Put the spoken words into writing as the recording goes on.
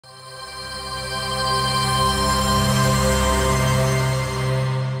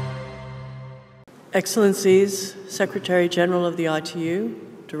Excellencies, Secretary General of the ITU,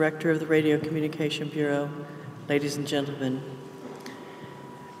 Director of the Radiocommunication Bureau, ladies and gentlemen.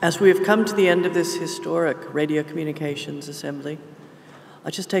 As we have come to the end of this historic Radiocommunications Assembly,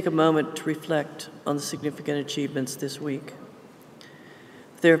 I'll just take a moment to reflect on the significant achievements this week.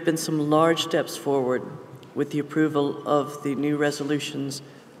 There have been some large steps forward with the approval of the new resolutions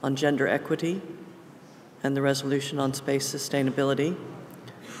on gender equity and the resolution on space sustainability,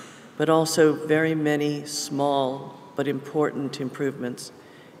 but also very many small but important improvements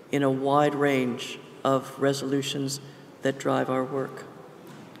in a wide range of resolutions that drive our work.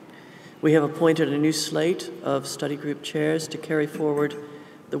 We have appointed a new slate of study group chairs to carry forward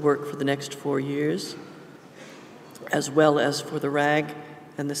the work for the next 4 years, as well as for the RAG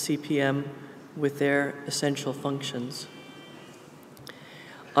and the CPM with their essential functions.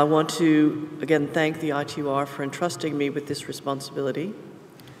 I want to again thank the ITUR for entrusting me with this responsibility.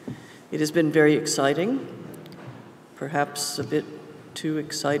 It has been very exciting, perhaps a bit too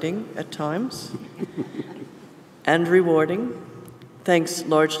exciting at times, and rewarding, thanks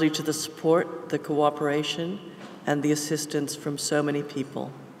largely to the support, the cooperation, and the assistance from so many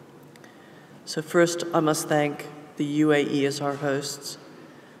people. So first, I must thank the UAE as our hosts.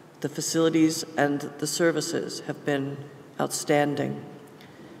 The facilities and the services have been outstanding.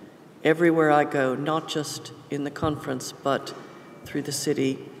 Everywhere I go, not just in the conference, but through the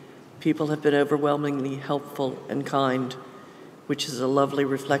city, people have been overwhelmingly helpful and kind, which is a lovely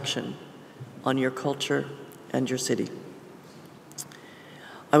reflection on your culture and your city.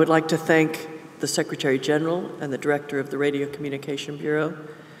 I would like to thank the Secretary General and the Director of the Radiocommunication Bureau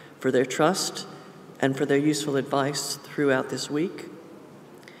for their trust and for their useful advice throughout this week.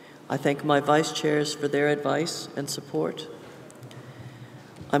 I thank my vice chairs for their advice and support.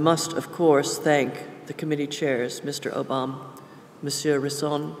 I must, of course, thank the committee chairs, Mr. Obam, Monsieur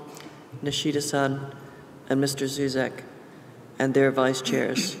Risson, Nishida-san, and Mr. Zuzek, and their vice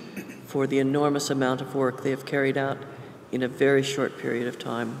chairs for the enormous amount of work they have carried out in a very short period of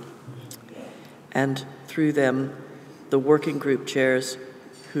time. And through them, the working group chairs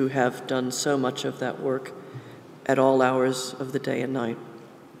who have done so much of that work at all hours of the day and night.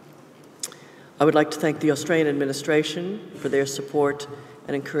 I would like to thank the Australian administration for their support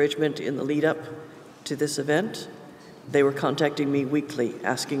and encouragement in the lead up to this event. They were contacting me weekly,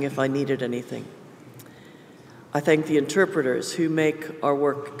 asking if I needed anything. I thank the interpreters who make our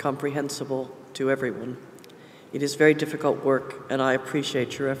work comprehensible to everyone. It is very difficult work, and I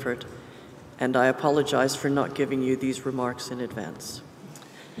appreciate your effort, and I apologize for not giving you these remarks in advance.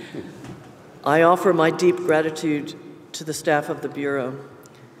 I offer my deep gratitude to the staff of the Bureau.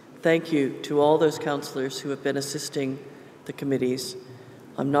 Thank you to all those counselors who have been assisting the committees.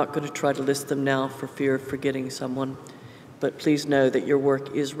 I'm not going to try to list them now for fear of forgetting someone, but please know that your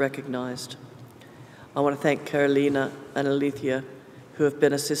work is recognized. I want to thank Carolina and Alethea, who have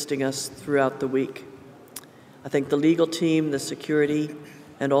been assisting us throughout the week. I thank the legal team, the security,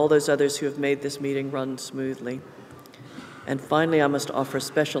 and all those others who have made this meeting run smoothly. And finally, I must offer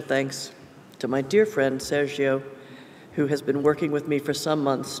special thanks to my dear friend, Sergio, who has been working with me for some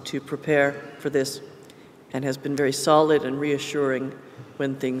months to prepare for this and has been very solid and reassuring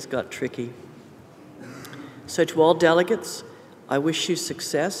when things got tricky. So to all delegates, I wish you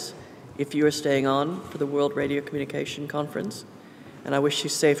success if you are staying on for the World Radiocommunication Conference, and I wish you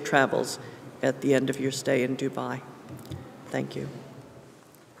safe travels at the end of your stay in Dubai. Thank you.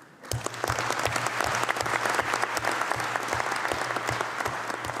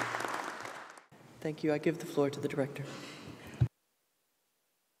 Thank you. I give the floor to the Director.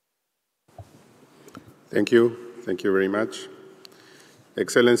 Thank you. Thank you very much.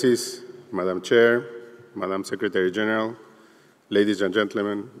 Excellencies, Madam Chair, Madam Secretary General, ladies and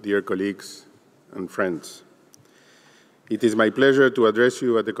gentlemen, dear colleagues and friends. It is my pleasure to address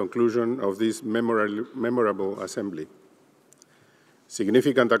you at the conclusion of this memorable assembly.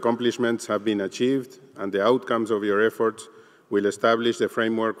 Significant accomplishments have been achieved, and the outcomes of your efforts will establish the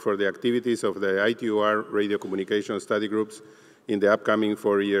framework for the activities of the ITUR radiocommunication study groups in the upcoming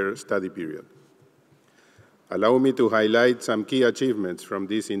 4-year study period. Allow me to highlight some key achievements from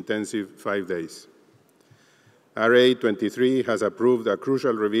this intensive 5 days. RA-23 has approved a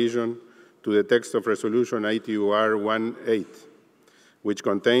crucial revision to the text of Resolution ITUR 18, which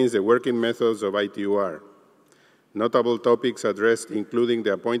contains the working methods of ITUR. Notable topics addressed including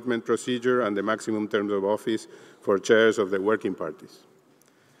the appointment procedure and the maximum terms of office for chairs of the working parties.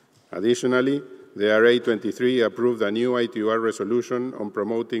 Additionally, the RA-23 approved a new ITUR resolution on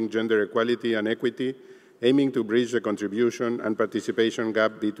promoting gender equality and equity, aiming to bridge the contribution and participation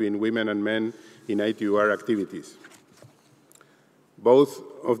gap between women and men in ITUR activities. Both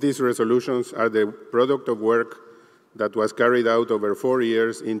of these resolutions are the product of work that was carried out over 4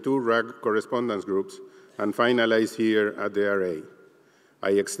 years in 2 RAG correspondence groups and finalized here at the RA.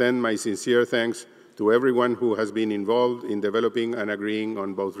 I extend my sincere thanks to everyone who has been involved in developing and agreeing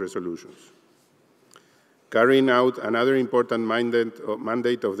on both resolutions. Carrying out another important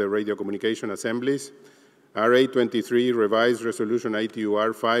mandate of the Radiocommunication Assemblies, RA-23 revised Resolution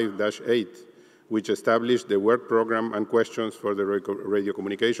ITUR 5-8, which established the work program and questions for the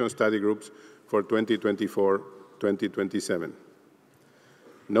radiocommunication study groups for 2024-2027.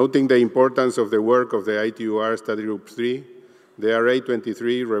 Noting the importance of the work of the ITUR Study Group 3, the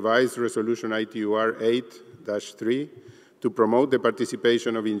RA-23 revised Resolution ITUR 8-3 to promote the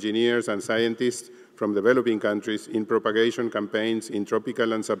participation of engineers and scientists from developing countries in propagation campaigns in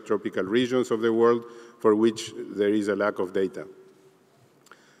tropical and subtropical regions of the world for which there is a lack of data.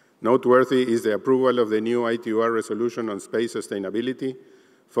 Noteworthy is the approval of the new ITUR resolution on space sustainability,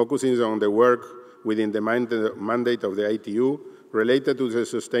 focusing on the work within the mandate of the ITU related to the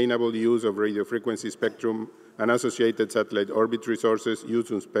sustainable use of radio frequency spectrum and associated satellite orbit resources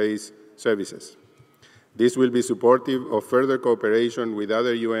used in space services. This will be supportive of further cooperation with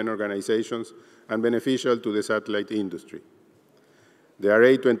other UN organizations and beneficial to the satellite industry. The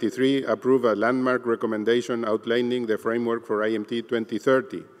RA-23 approved a landmark recommendation outlining the framework for IMT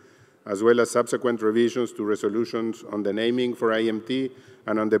 2030, as well as subsequent revisions to resolutions on the naming for IMT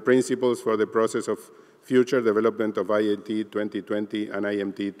and on the principles for the process of future development of IMT 2020 and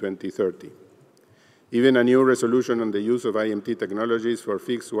IMT 2030. Even a new resolution on the use of IMT technologies for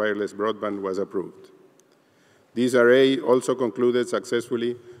fixed wireless broadband was approved. This RA also concluded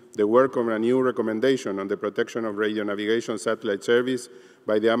successfully the work on a new recommendation on the protection of radio navigation satellite service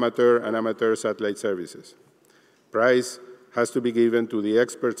by the amateur and amateur satellite services. Prize has to be given to the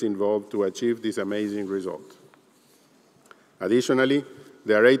experts involved to achieve this amazing result. Additionally,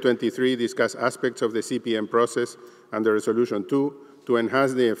 the RA-23 discussed aspects of the CPM process under Resolution 2 to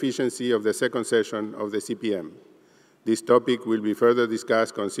enhance the efficiency of the second session of the CPM. This topic will be further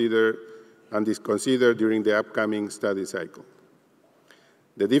discussed, considered during the upcoming study cycle.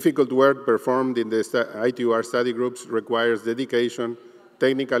 The difficult work performed in the ITUR study groups requires dedication,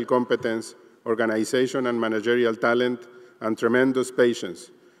 technical competence, organization and managerial talent, and tremendous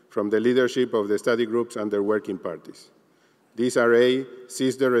patience from the leadership of the study groups and their working parties. This RA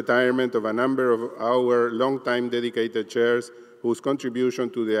sees the retirement of a number of our long-time dedicated chairs whose contribution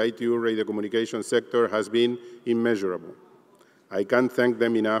to the ITU radiocommunication sector has been immeasurable. I can't thank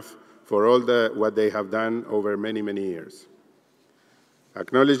them enough for all what they have done over many, many years.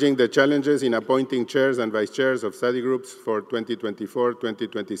 Acknowledging the challenges in appointing chairs and vice chairs of study groups for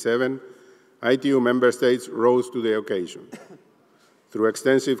 2024-2027, ITU member states rose to the occasion. Through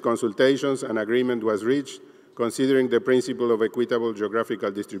extensive consultations, an agreement was reached considering the principle of equitable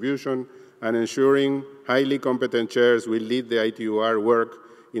geographical distribution and ensuring highly competent chairs will lead the ITUR work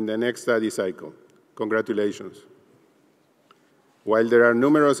in the next study cycle. Congratulations. While there are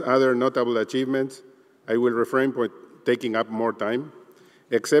numerous other notable achievements, I will refrain from taking up more time,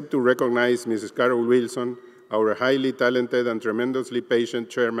 except to recognize Mrs. Carol Wilson, our highly talented and tremendously patient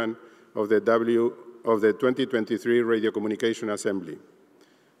chairman of the 2023 Radiocommunication Assembly.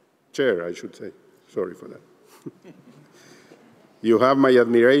 Chair, I should say. Sorry for that. You have my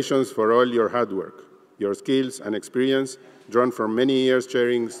admirations for all your hard work. Your skills and experience, drawn from many years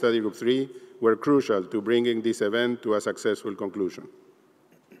chairing Study Group 3, were crucial to bringing this event to a successful conclusion.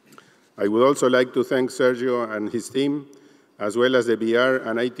 I would also like to thank Sergio and his team, as well as the BR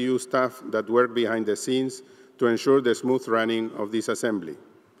and ITU staff that work behind the scenes to ensure the smooth running of this assembly.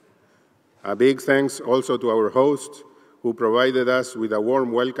 A big thanks also to our hosts, who provided us with a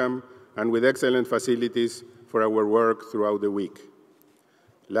warm welcome and with excellent facilities for our work throughout the week.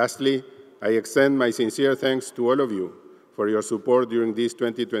 Lastly, I extend my sincere thanks to all of you for your support during this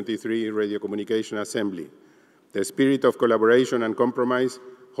 2023 Radiocommunication Assembly. The spirit of collaboration and compromise,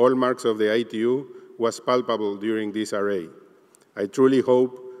 hallmarks of the ITU, was palpable during this array. I truly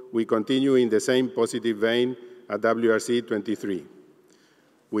hope we continue in the same positive vein at WRC 23.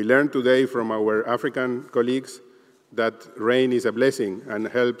 We learned today from our African colleagues that rain is a blessing and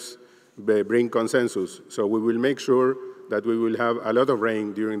helps bring consensus. So we will make sure that we will have a lot of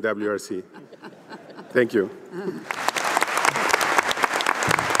rain during WRC. Thank you.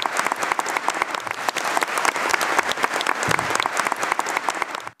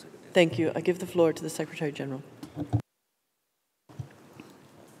 Thank you. I give the floor to the Secretary General.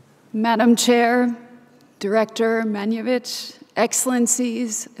 Madam Chair, Director Manojevich,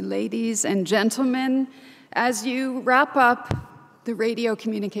 Excellencies, ladies and gentlemen, as you wrap up the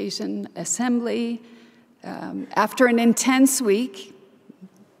Radiocommunication Assembly, After an intense week,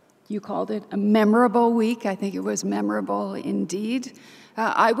 you called it a memorable week. I think it was memorable indeed.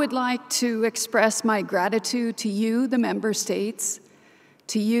 I would like to express my gratitude to you, the member states,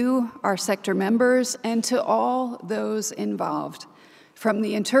 to you, our sector members, and to all those involved, from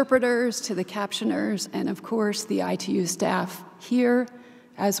the interpreters to the captioners, and of course the ITU staff here,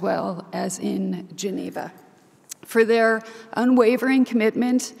 as well as in Geneva, for their unwavering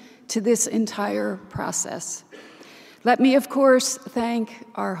commitment to this entire process. Let me, of course, thank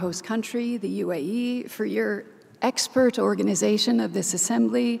our host country, the UAE, for your expert organization of this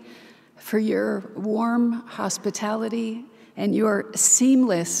assembly, for your warm hospitality and your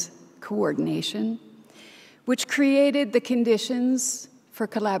seamless coordination, which created the conditions for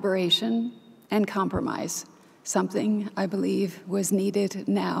collaboration and compromise, something I believe was needed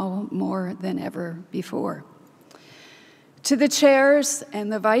now more than ever before. To the chairs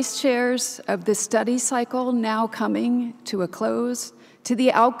and the vice chairs of this study cycle now coming to a close, to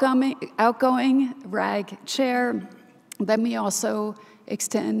the outgoing RAG chair, let me also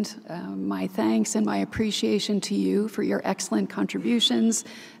extend my thanks and my appreciation to you for your excellent contributions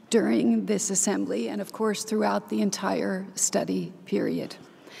during this assembly and, of course, throughout the entire study period.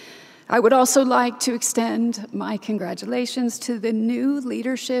 I would also like to extend my congratulations to the new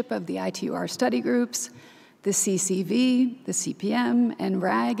leadership of the ITUR study groups, the CCV, the CPM, and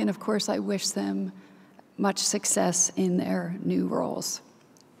RAG, and of course I wish them much success in their new roles.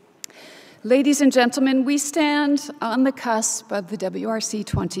 Ladies and gentlemen, we stand on the cusp of the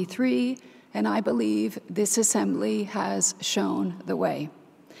WRC-23, and I believe this assembly has shown the way.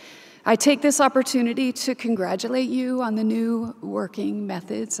 I take this opportunity to congratulate you on the new working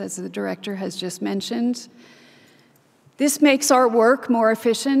methods, as the director has just mentioned. This makes our work more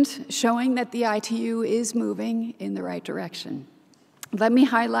efficient, showing that the ITU is moving in the right direction. Let me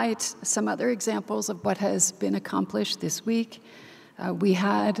highlight some other examples of what has been accomplished this week. We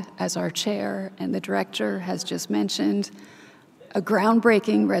had, as our chair and the director has just mentioned, a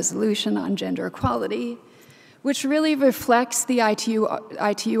groundbreaking resolution on gender equality, which really reflects the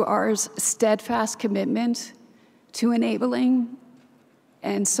ITUR's steadfast commitment to enabling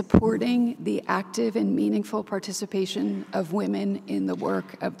and supporting the active and meaningful participation of women in the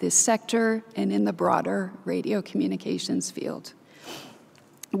work of this sector and in the broader radio communications field.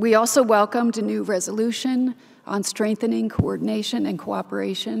 We also welcomed a new resolution on strengthening coordination and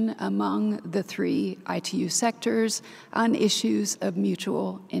cooperation among the three ITU sectors on issues of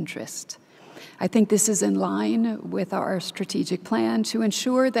mutual interest. I think this is in line with our strategic plan to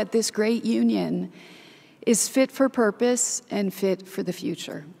ensure that this great union is fit for purpose and fit for the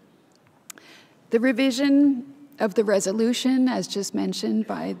future. The revision of the resolution, as just mentioned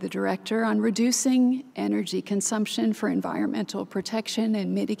by the director, on reducing energy consumption for environmental protection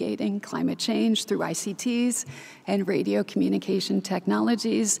and mitigating climate change through ICTs and radio communication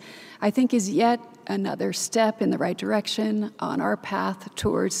technologies, I think is yet another step in the right direction on our path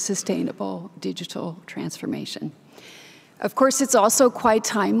towards sustainable digital transformation. Of course, it's also quite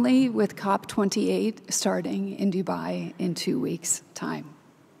timely with COP28 starting in Dubai in 2 weeks' time.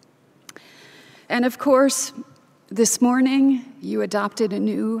 And of course, this morning, you adopted a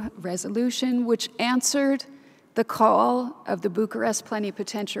new resolution which answered the call of the Bucharest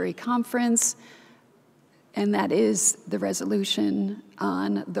Plenipotentiary Conference, and that is the resolution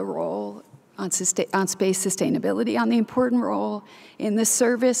on the role on space sustainability, on the important role in the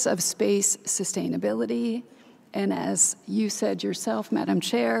service of space sustainability. And as you said yourself, Madam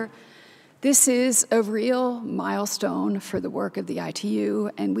Chair, this is a real milestone for the work of the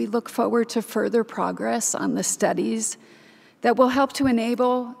ITU, and we look forward to further progress on the studies that will help to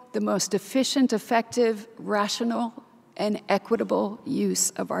enable the most efficient, effective, rational, and equitable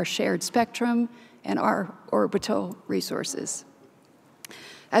use of our shared spectrum and our orbital resources,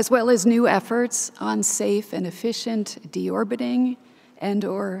 as well as new efforts on safe and efficient deorbiting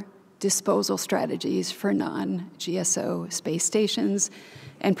and/or disposal strategies for non-GSO space stations,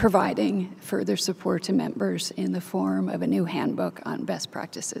 and providing further support to members in the form of a new handbook on best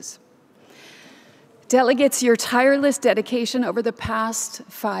practices. Delegates, your tireless dedication over the past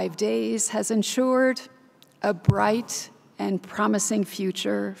 5 days has ensured a bright and promising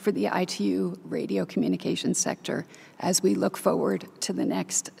future for the ITU radio communications sector as we look forward to the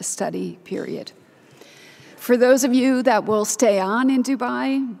next study period. For those of you that will stay on in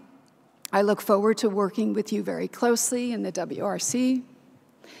Dubai, I look forward to working with you very closely in the WRC.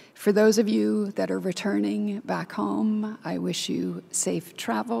 For those of you that are returning back home, I wish you safe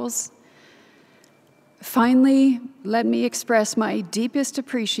travels. Finally, let me express my deepest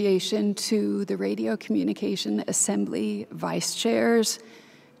appreciation to the Radio Communication Assembly vice chairs,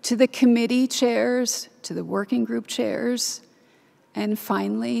 to the committee chairs, to the working group chairs, and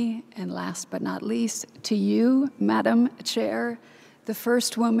finally, and last but not least, to you, Madam Chair, the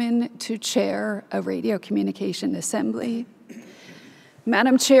first woman to chair a Radiocommunication Assembly.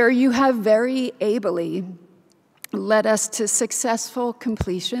 Madam Chair, you have very ably led us to successful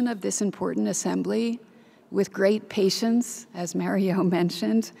completion of this important assembly with great patience, as Mario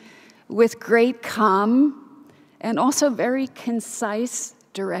mentioned, with great calm, and also very concise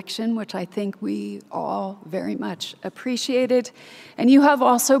direction, which I think we all very much appreciated. And you have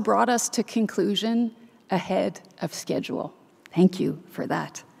also brought us to conclusion ahead of schedule. Thank you for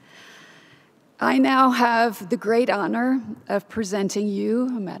that. I now have the great honor of presenting you,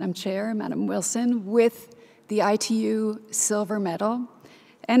 Madam Chair, Madam Wilson, with the ITU Silver Medal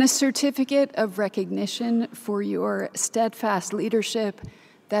and a certificate of recognition for your steadfast leadership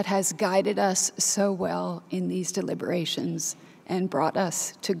that has guided us so well in these deliberations and brought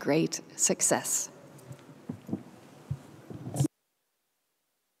us to great success.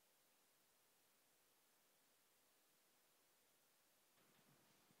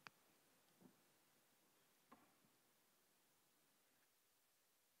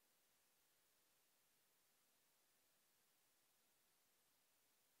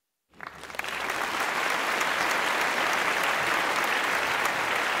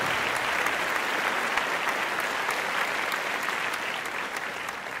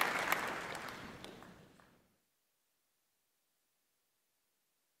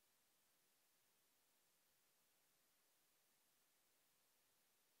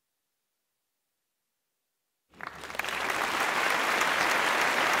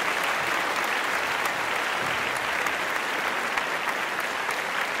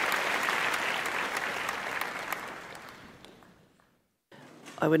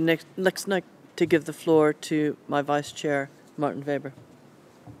 I would next like to give the floor to my Vice Chair, Martin Weber.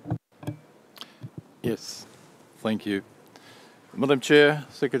 Yes, thank you. Madam Chair,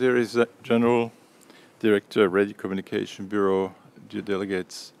 Secretary General, Director, Radiocommunication Bureau, dear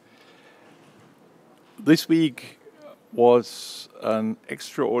delegates. This week was an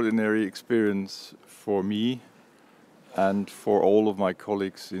extraordinary experience for me and for all of my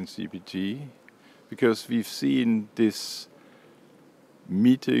colleagues in CPT, because we've seen this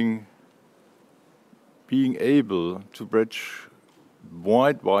meeting being able to bridge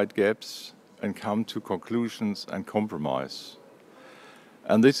wide gaps and come to conclusions and compromise.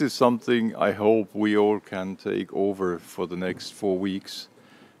 And this is something I hope we all can take over for the next 4 weeks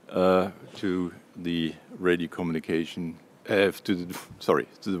to the Radiocommunication, to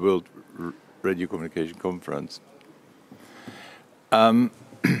the World Radiocommunication Conference.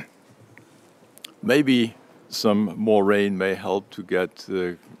 Maybe some more rain may help to get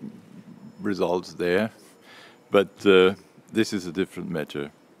the results there, but this is a different matter.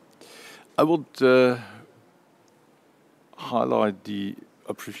 I would highlight the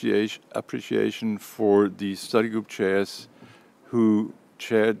appreciation for the study group chairs who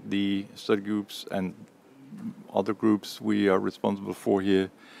chaired the study groups and other groups we are responsible for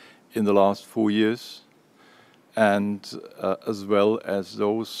here in the last 4 years, and as well as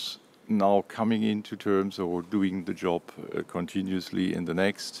those now coming into terms or doing the job continuously in the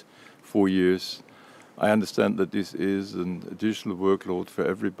next 4 years. I understand that this is an additional workload for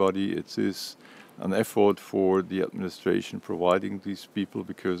everybody. It is an effort for the administration providing these people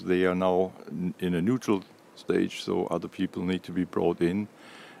because they are now in a neutral stage, so other people need to be brought in,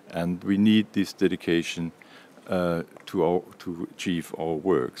 and we need this dedication to achieve our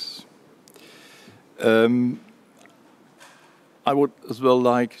works. I would as well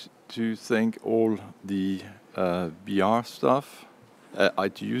like to thank all the BR staff,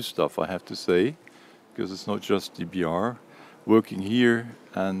 ITU staff, I have to say, because it's not just the BR, working here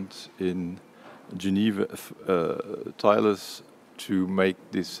and in Geneva, tireless to make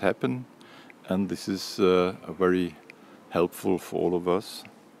this happen, and this is very helpful for all of us.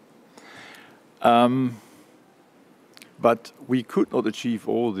 But we could not achieve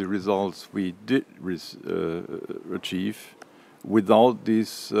all the results we did achieve without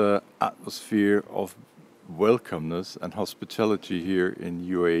this atmosphere of welcomeness and hospitality here in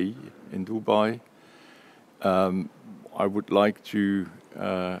UAE, in Dubai. I would like to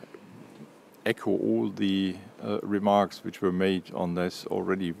echo all the remarks which were made on this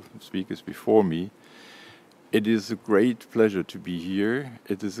already, speakers before me. It is a great pleasure to be here.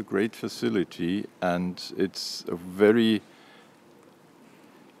 It is a great facility, and it's a very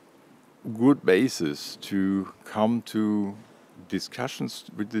good basis to come to discussions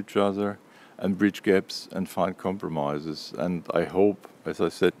with each other and bridge gaps and find compromises. And I hope, as I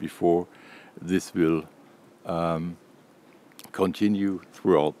said before, this will continue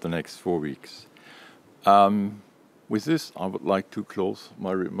throughout the next 4 weeks. With this, I would like to close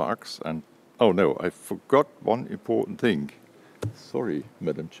my remarks. And oh no, I forgot one important thing. Sorry,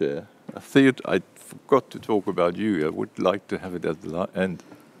 Madam Chair. I thought I forgot to talk about you. I would like to have it at the end.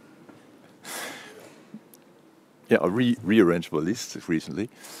 Yeah, I rearranged my list recently.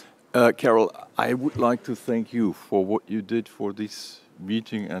 Carol, I would like to thank you for what you did for this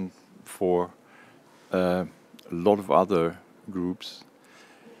meeting and for a lot of other groups.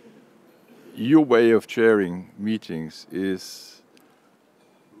 Your way of chairing meetings is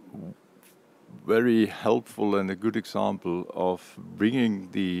very helpful and a good example of bringing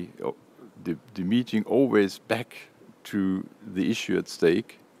the meeting always back to the issue at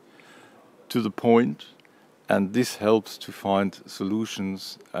stake, to the point, and this helps to find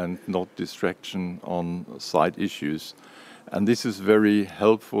solutions and not distraction on side issues. And this is very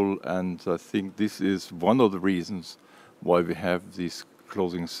helpful, and I think this is one of the reasons why we have this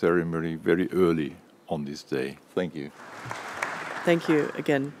closing ceremony very early on this day. Thank you. Thank you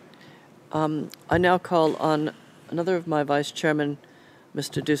again. I now call on another of my vice chairmen,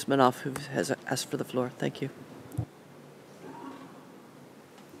 Mr. Dusmanov, who has asked for the floor. Thank you.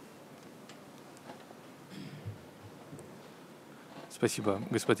 Спасибо,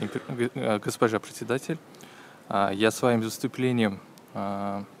 госпожа председатель. Я своим выступлением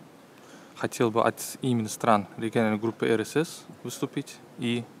хотел бы от имени стран региональной группы РСС выступить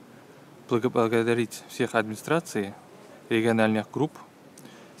и поблагодарить всех администраций региональных групп,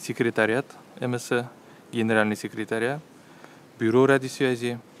 секретариат МС, генеральный секретаря, бюро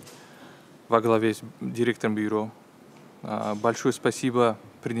радиосвязи во главе с директором бюро. Большое спасибо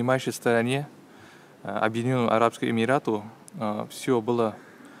принимающей стороне, Объединенному Арабскому Эмирату. Все было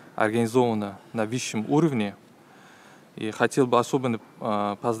организовано на высшем уровне. И хотел бы особенно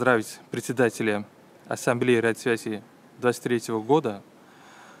поздравить председателя Ассамблеи радиосвязи 23 года,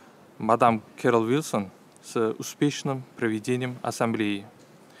 мадам Кэрол Уилсон, с успешным проведением ассамблеи.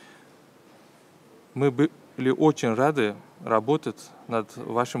 Мы были очень рады работать над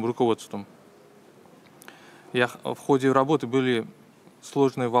вашим руководством. В ходе работы были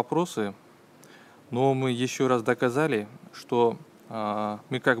сложные вопросы, но мы еще раз доказали, что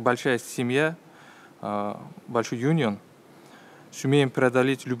мы как большая семья, большой юнион, сумеем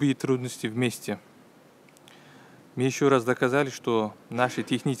преодолеть любые трудности вместе. Мы еще раз доказали, что наши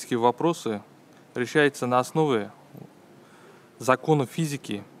технические вопросы решаются на основе законов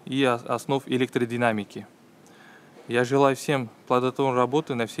физики и основ электродинамики. Я желаю всем плодотворной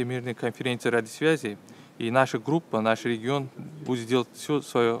работы на Всемирной конференции радиосвязи, и наша группа, наш регион будет делать все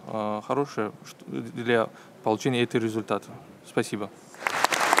свое хорошее для получения этого результата. Спасибо.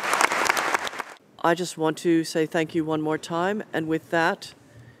 I just want to say thank you one more time, and with that,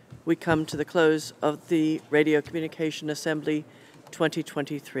 we come to the close of the Radio Communication Assembly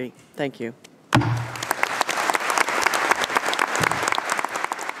 2023. Thank you.